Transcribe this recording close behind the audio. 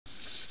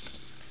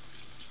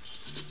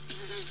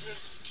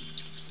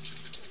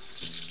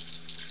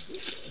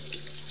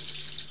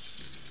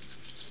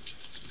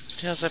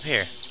the hell's up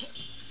here?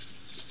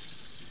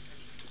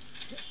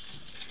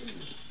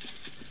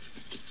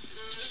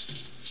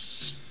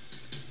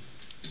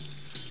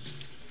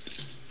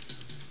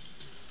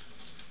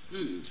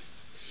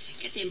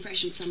 Get the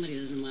impression somebody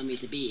doesn't want me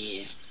to be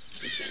here.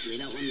 They certainly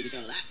don't want me to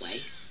go that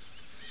way.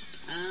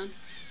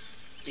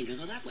 Think I'll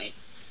go that way.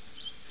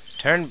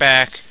 Turn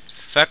back.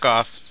 Fuck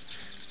off.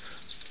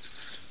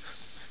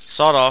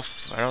 Sawed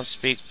off. I don't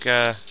speak,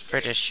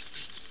 British.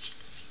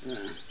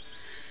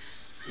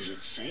 Is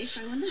it safe,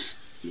 I wonder?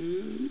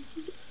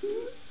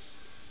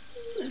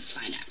 Let's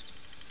find out.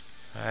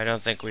 I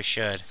don't think we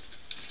should.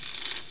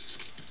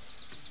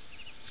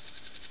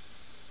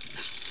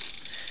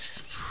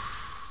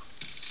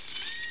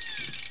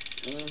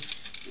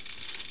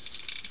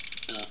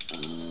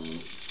 Uh-oh.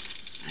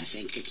 I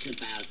think it's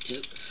about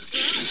to...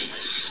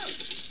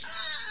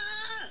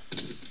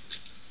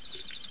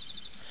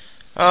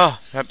 Oh,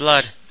 my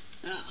blood.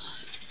 Oh.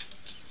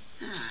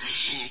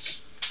 Heck.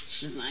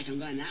 Doesn't like I'm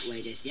going that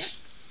way just yet.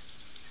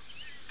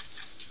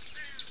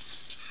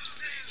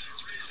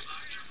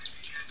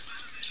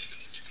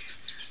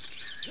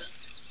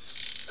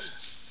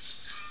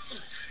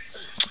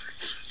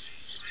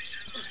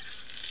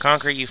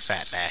 Conquer, you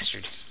fat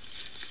bastard.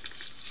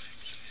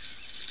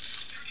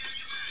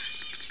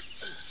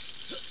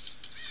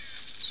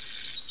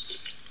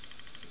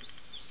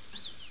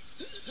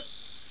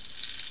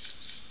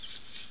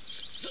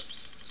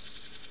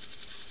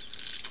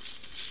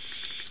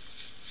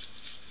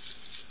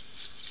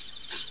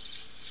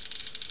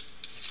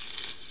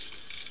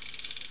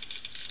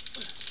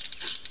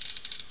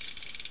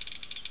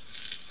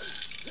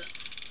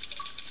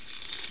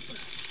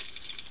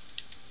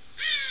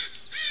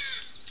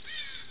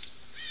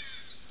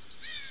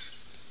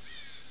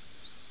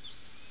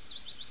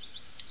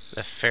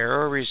 The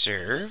Federal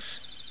Reserve?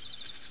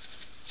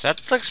 Is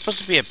that like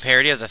supposed to be a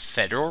parody of the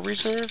Federal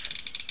Reserve?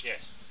 Yes.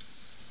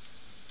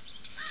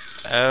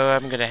 Oh,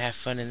 I'm gonna have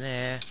fun in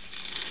there.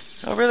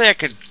 Oh, really? I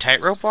could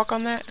tightrope walk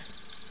on that?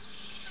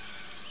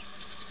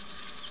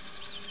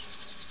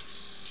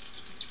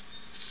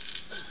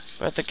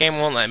 But the game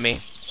won't let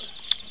me.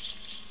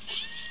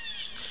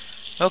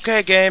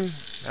 Okay, game.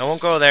 I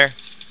won't go there.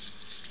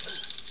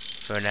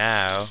 For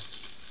now.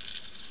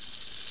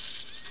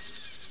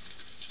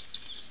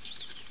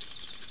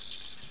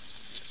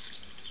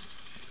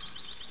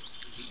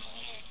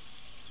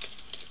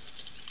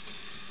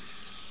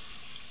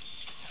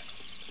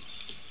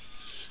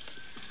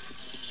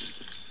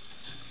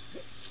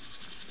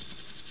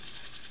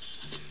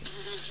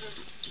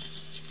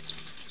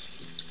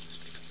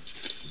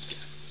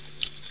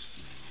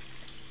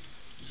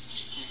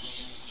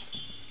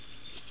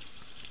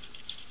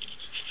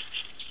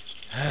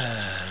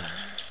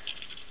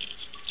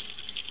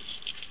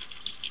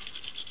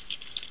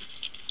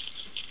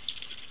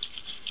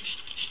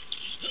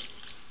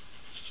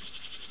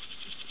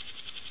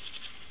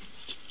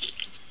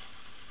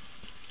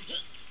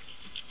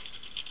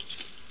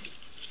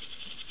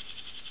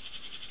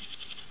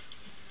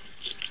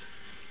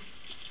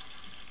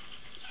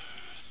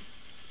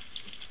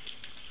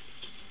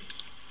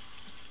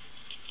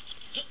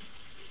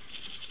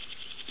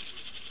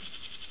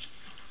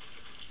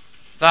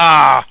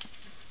 Ah!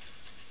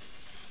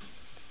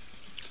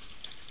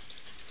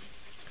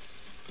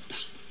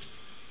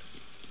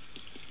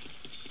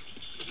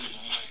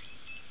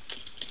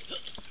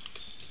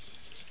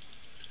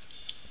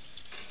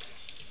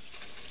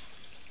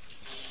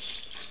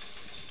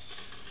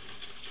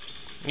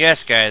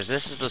 Yes, guys,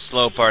 this is the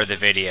slow part of the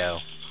video.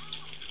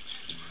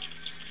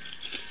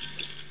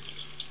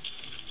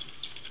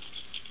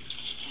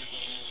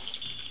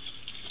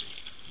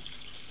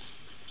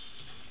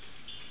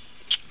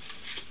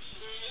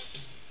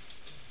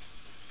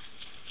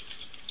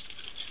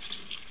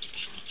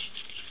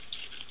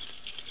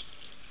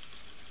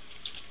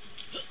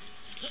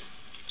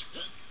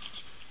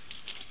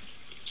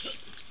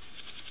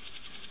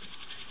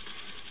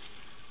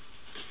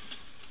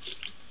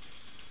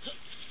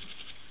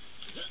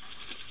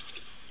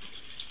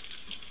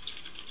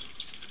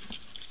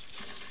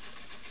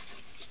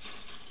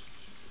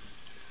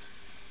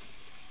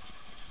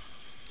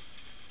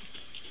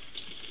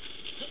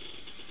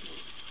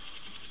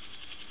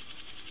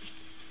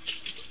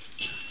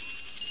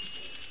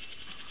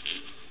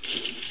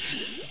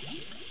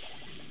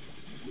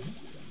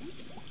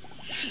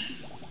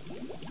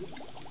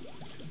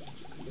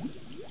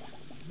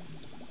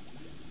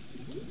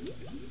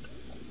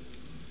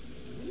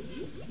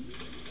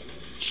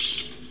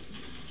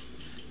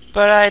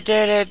 But I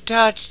didn't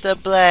touch the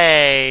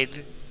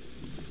blade.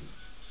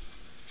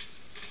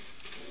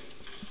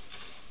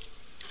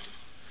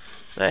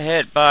 The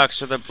hitbox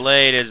for the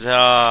blade is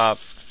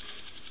off.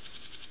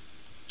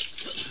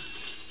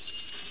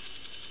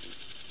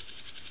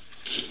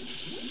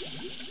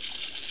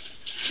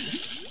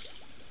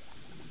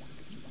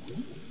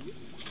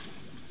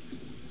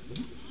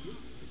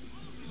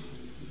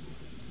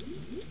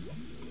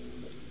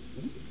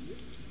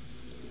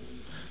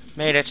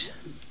 Made it.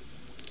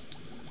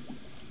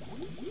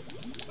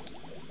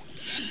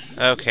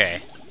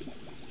 Okay.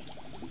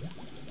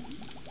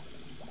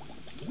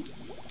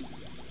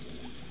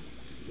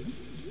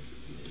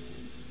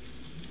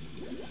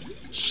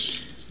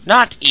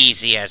 Not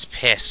easy as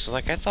piss,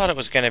 like I thought it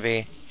was gonna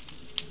be.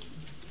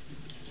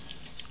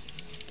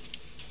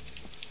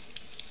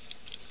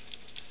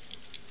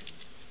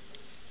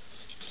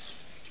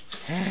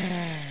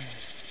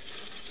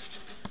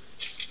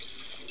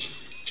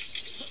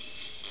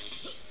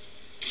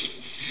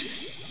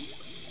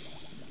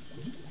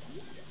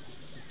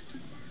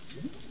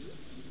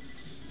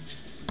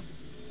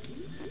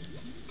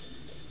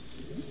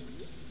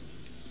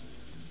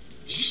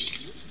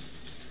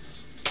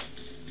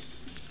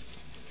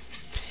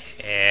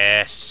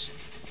 Yes.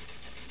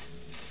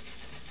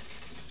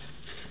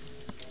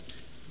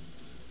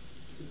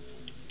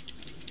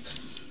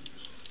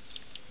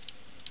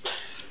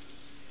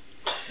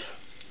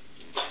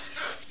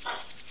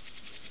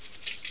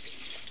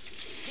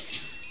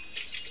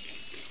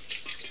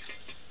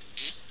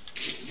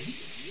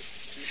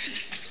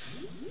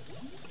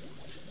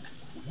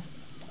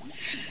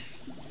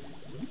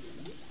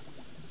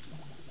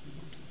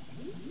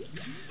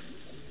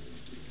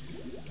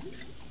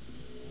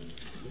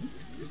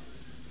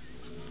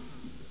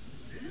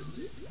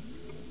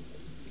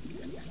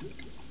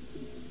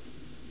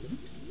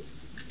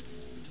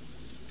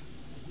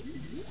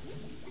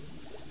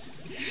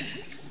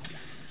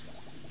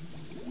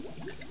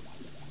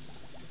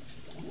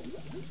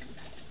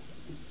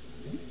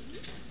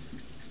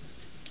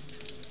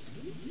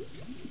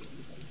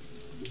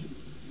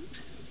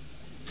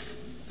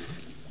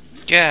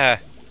 Yeah.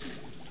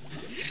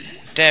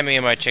 Damn me,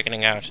 am I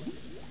chickening out.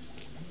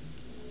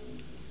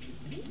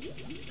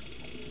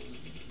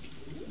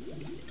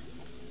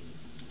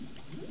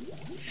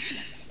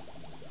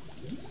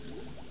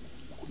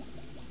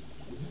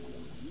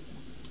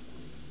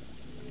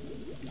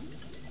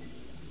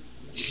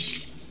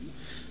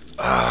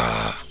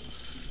 Ugh.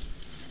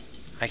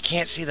 I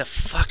can't see the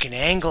fucking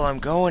angle I'm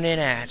going in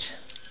at.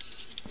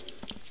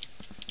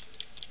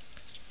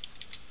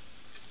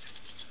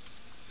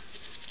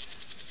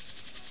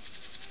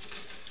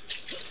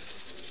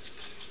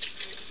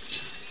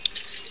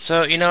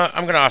 So, you know what?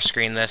 I'm gonna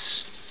off-screen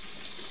this.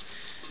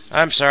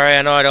 I'm sorry,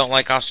 I know I don't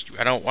want to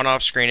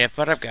off-screen it,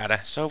 but I've gotta.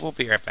 So we'll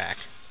be right back.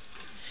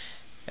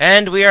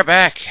 And we are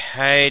back.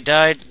 I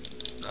died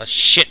a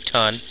shit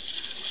ton.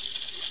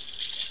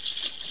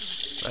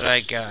 But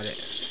I got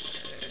it.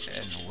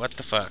 And what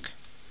the fuck?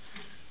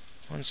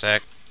 One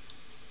sec.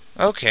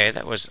 Okay,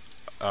 that was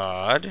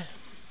odd.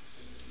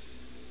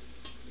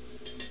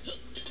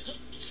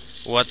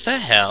 What the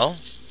hell?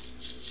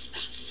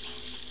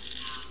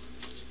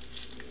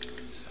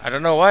 I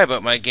don't know why,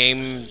 but my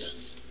game...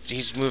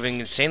 He's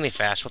moving insanely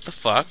fast. What the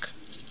fuck?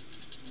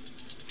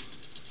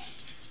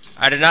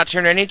 I did not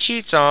turn any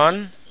cheats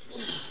on.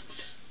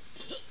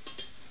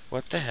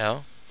 What the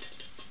hell?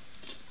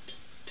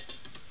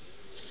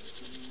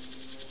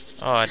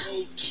 Odd.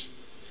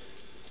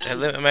 Did I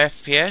limit my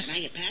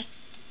FPS?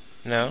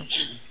 No.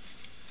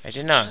 I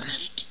did not.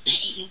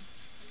 The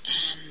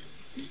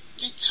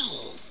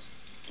toll.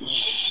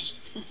 Yes.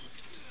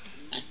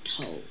 A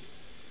toll.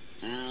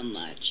 How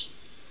much?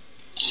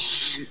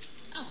 $1,000.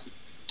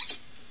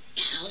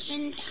 Yeah,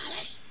 1,000.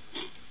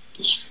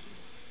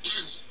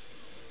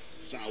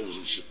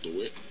 1,000 should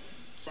do it.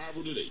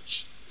 500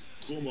 each.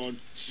 Come on,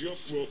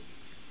 shuffle up.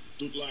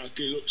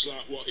 Looks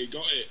like what he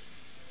got it.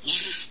 Yeah,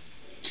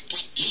 look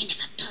like kind of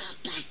a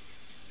pauper.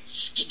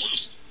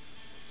 Skedaddle.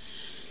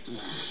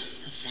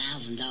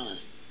 $1,000.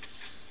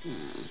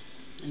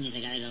 I guess I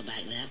gotta go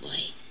back that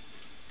way.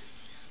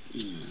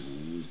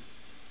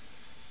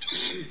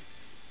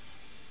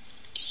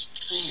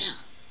 Squirrel.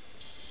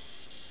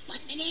 What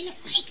did they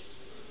look like?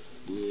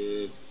 I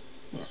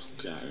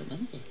can't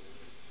remember.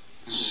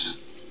 Well,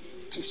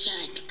 I'm sure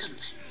it's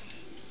comfort.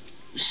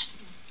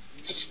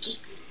 Let's keep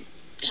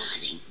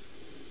guarding.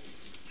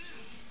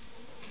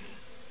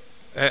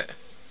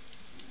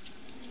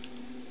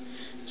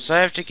 So I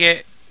have to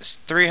get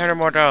 $300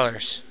 more.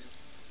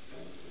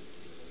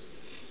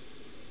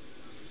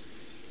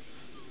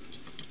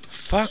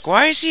 Fuck,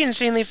 why is he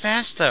insanely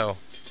fast though?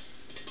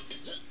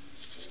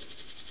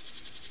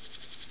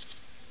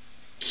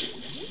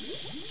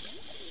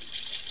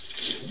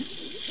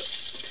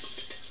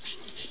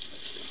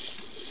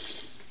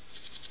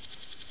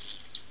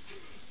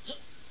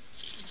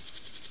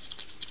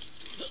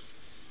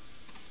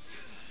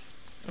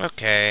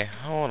 Okay,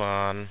 hold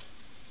on.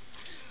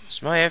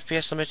 Is my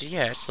FPS limited?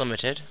 Yeah, it's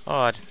limited.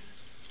 Odd.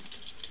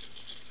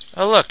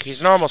 Oh look,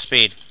 he's normal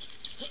speed.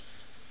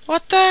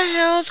 What the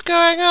hell is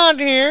going on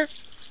here?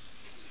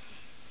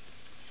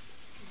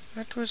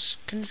 That was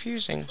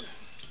confusing.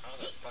 How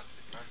the fuck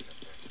did car get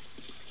there?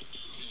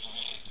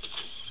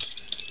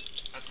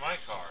 That's my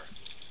car.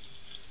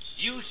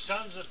 You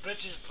sons of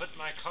bitches put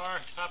my car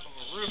on top of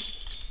a roof.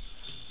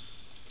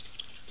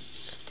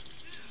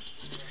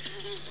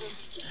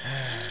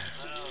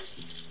 Well,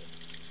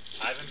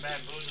 I've been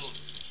bamboozled,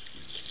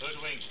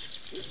 hoodwinked,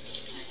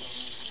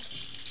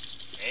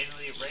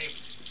 anally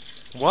raped.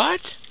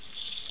 What?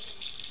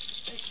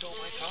 They stole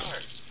my car.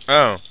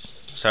 Oh,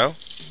 so?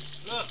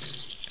 Look,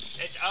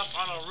 it's up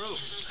on a roof.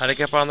 How'd it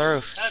get up on the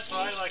roof? That's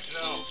what I'd like to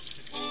know.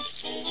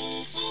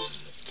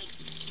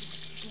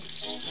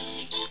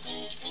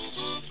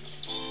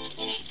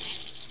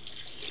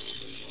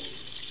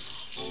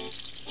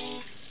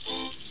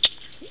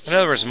 I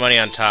know there was money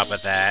on top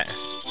of that.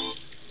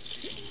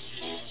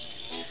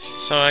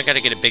 So I gotta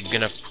get a big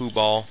enough poo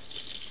ball.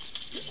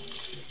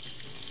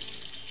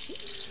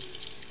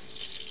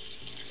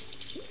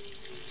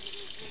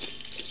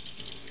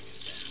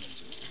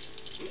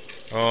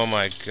 Oh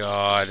my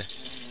god.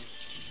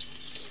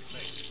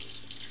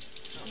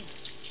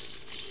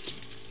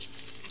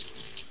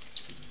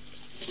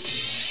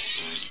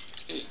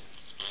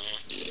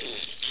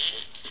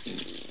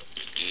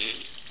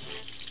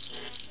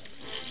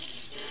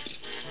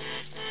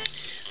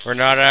 We're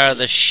not out of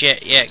the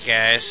shit yet,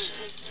 guys.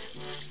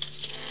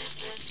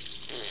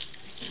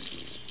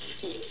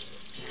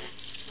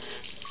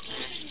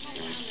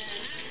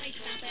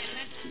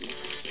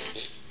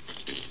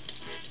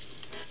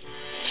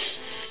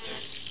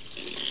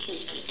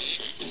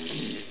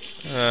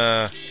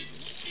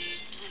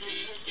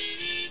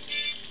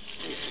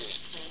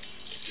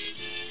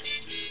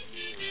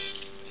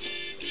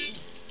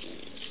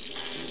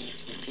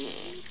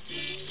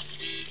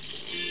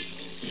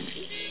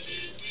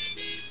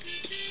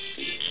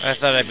 I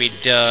thought I'd be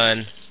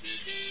done.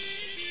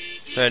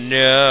 But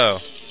no.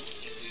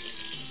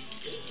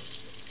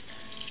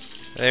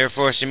 They were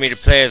forcing me to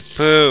play with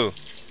poo.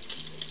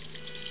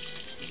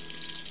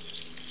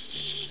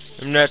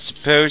 I'm not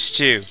supposed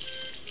to.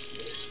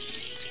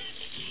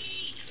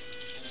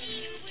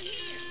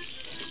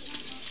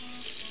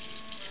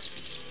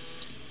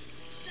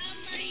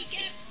 Somebody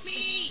get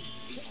me!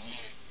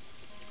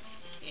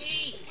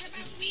 Hey, what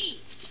about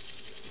me?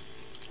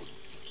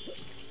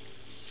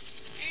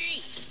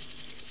 Hey!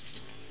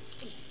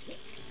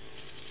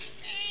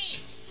 Hey!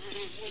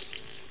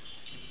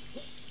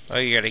 Oh,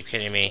 you gotta be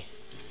kidding me.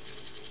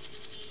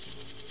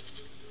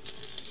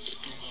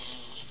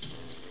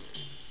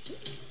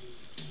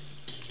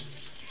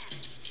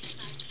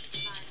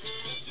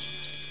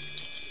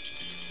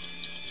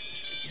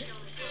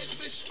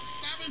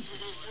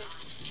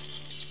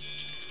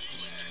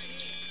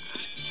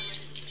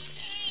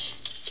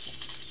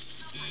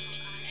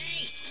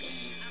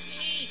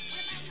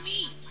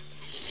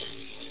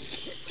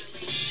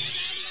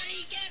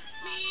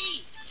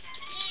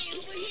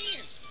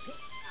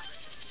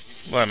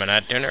 What, am I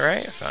not doing it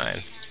right?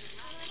 Fine.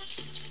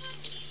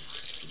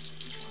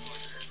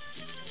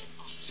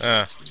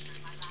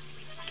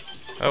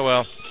 Oh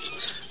well.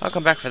 I'll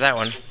come back for that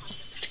one.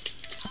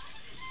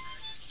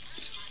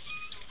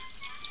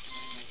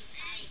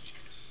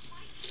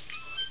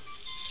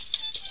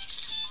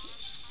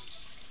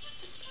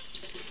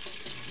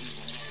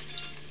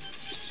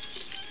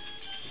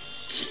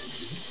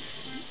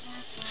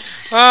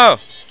 Oh!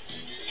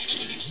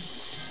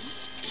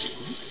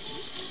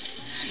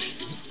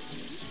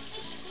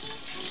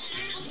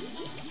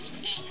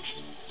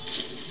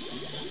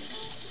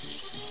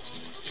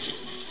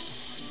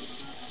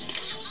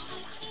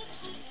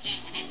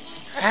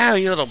 Ow,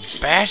 you little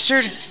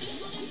bastard!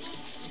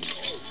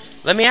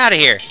 Let me out of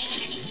here!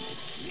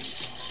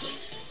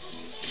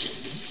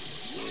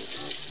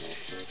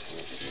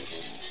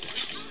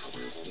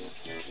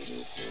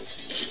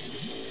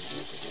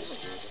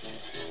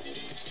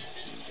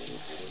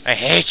 I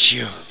hate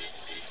you!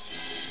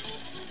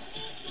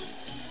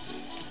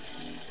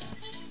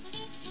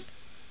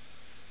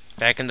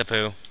 Back in the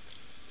poo.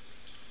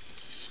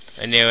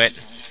 I knew it.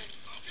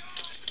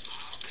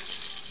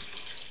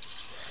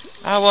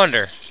 I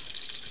wonder.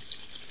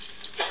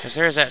 Because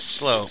there's that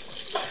slope.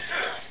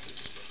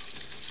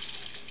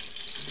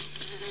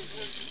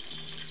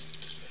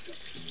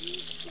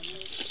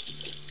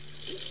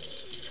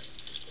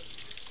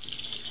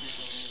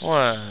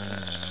 One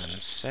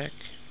sec.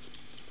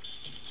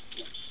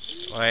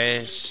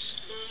 Twice.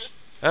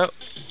 Oh.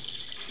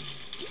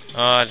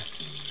 Odd.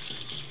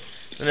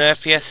 The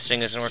FPS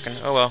thing isn't working.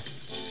 Oh well.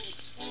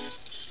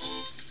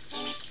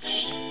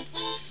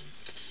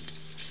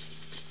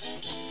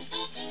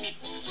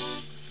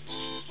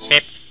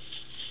 Beep.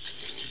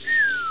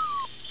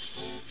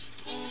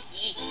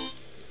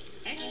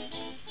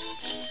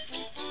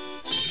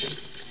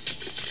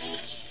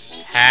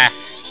 Ha.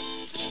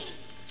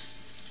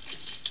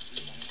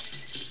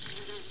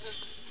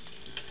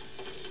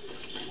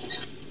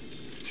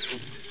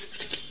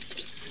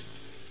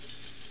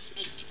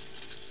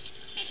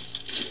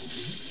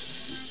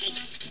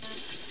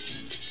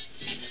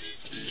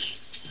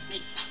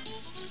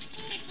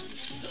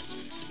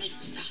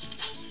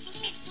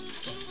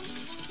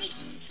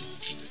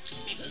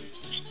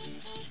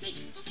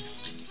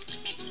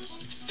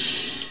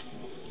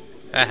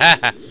 Ha ha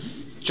ha.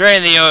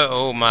 Drain the oil.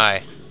 Oh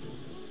my.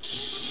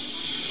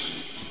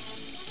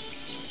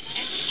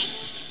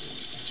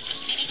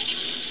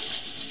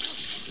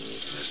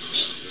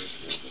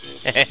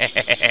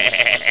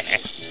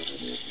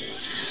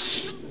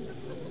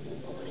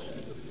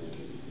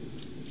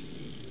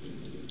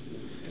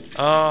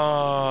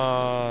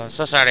 Oh,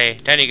 so sorry.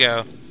 Down you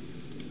go.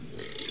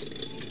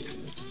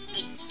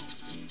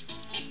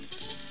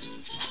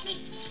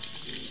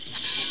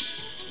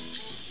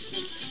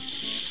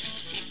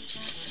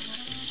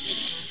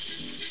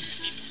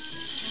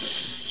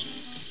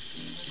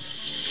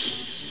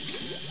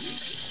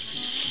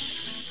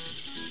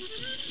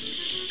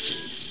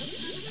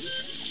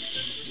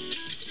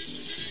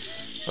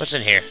 What's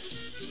in here?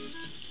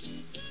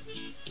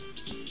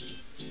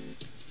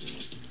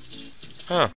 Huh.